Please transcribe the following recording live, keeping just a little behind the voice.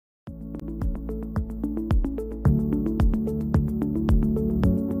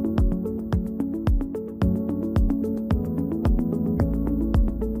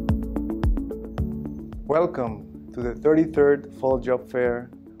Welcome to the 33rd Fall Job Fair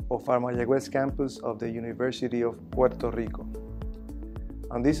of our Mayagüez campus of the University of Puerto Rico.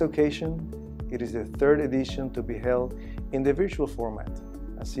 On this occasion, it is the third edition to be held in the virtual format,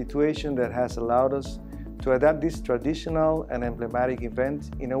 a situation that has allowed us to adapt this traditional and emblematic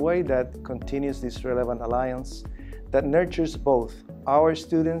event in a way that continues this relevant alliance that nurtures both our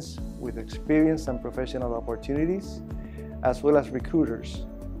students with experience and professional opportunities, as well as recruiters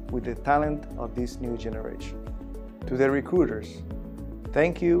with the talent of this new generation. To the recruiters,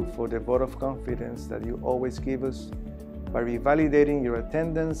 thank you for the vote of confidence that you always give us by revalidating your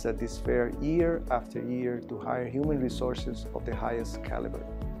attendance at this fair year after year to hire human resources of the highest caliber.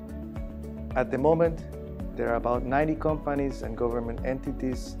 At the moment, there are about 90 companies and government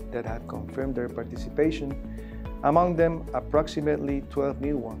entities that have confirmed their participation, among them approximately 12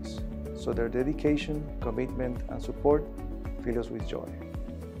 new ones, so their dedication, commitment, and support fill us with joy.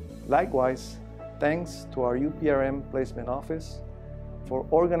 Likewise, thanks to our UPRM Placement Office for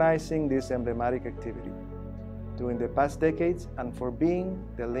organizing this emblematic activity during the past decades and for being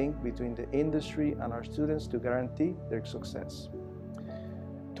the link between the industry and our students to guarantee their success.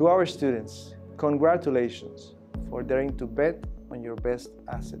 To our students, congratulations for daring to bet on your best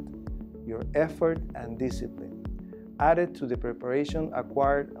asset, your effort and discipline, added to the preparation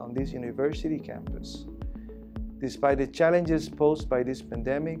acquired on this university campus. Despite the challenges posed by this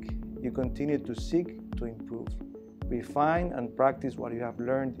pandemic, you continue to seek to improve, refine and practice what you have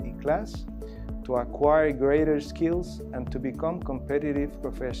learned in class, to acquire greater skills and to become competitive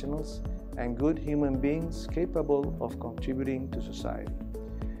professionals and good human beings capable of contributing to society.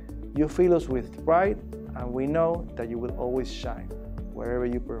 You fill us with pride, and we know that you will always shine wherever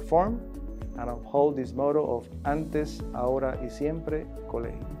you perform and uphold this motto of antes, ahora y siempre,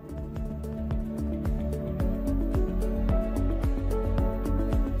 colegio.